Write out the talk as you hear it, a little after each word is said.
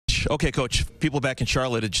Okay, Coach, people back in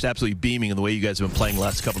Charlotte are just absolutely beaming in the way you guys have been playing the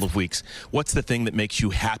last couple of weeks. What's the thing that makes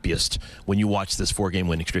you happiest when you watch this 4-game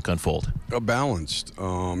winning streak unfold? Balanced.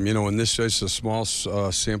 In this case, a small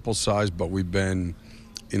sample size, but we've been,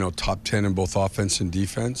 top 10 in both offense and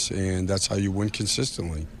defense, and that's how you win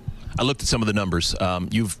consistently. I looked at some of the numbers.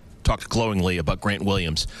 You've talked glowingly about Grant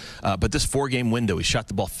Williams, but this 4-game window, he shot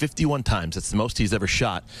the ball 51 times. That's the most he's ever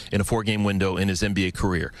shot in a 4-game window in his NBA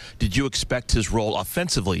career. Did you expect his role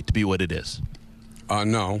offensively to be what it is?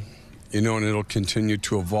 No. And it'll continue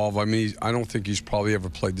to evolve. I mean, I don't think he's probably ever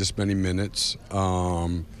played this many minutes.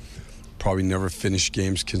 Probably never finished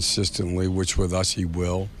games consistently, which with us he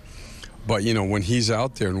will. But, when he's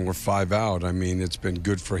out there and we're 5 out, I mean, it's been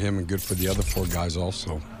good for him and good for the other 4 guys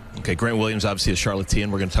also. Okay, Grant Williams, obviously a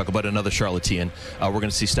Charlottean. We're going to talk about another Charlottean. We're going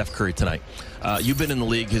to see Steph Curry tonight. You've been in the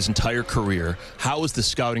league his entire career. How has the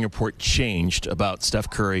scouting report changed about Steph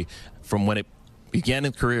Curry from when it began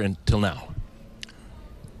his career until now?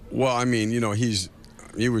 Well, I mean,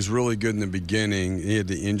 he was really good in the beginning. He had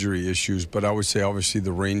the injury issues, but I would say obviously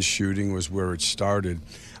the range shooting was where it started.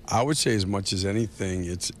 I would say as much as anything,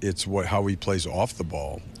 it's how he plays off the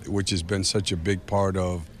ball, which has been such a big part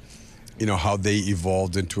of how they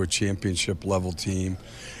evolved into a championship-level team.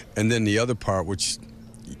 And then the other part, which,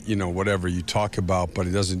 whatever you talk about, but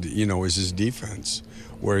it doesn't, is his defense,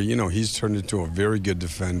 where, he's turned into a very good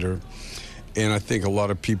defender. And I think a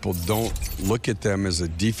lot of people don't look at them as a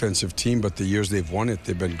defensive team, but the years they've won it,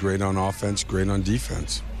 they've been great on offense, great on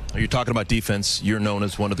defense. You're talking about defense. You're known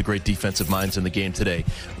as one of the great defensive minds in the game today.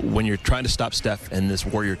 When you're trying to stop Steph and this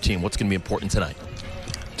Warrior team, what's going to be important tonight?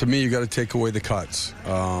 To me, you got to take away the cuts.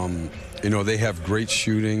 They have great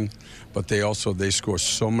shooting, but they score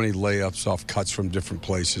so many layups off cuts from different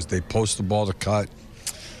places. They post the ball to cut.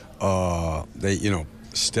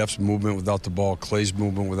 Steph's movement without the ball, Klay's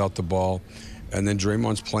movement without the ball, and then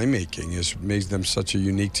Draymond's playmaking makes them such a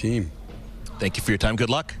unique team. Thank you for your time. Good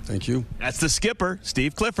luck. Thank you. That's the skipper,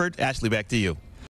 Steve Clifford. Ashley, back to you.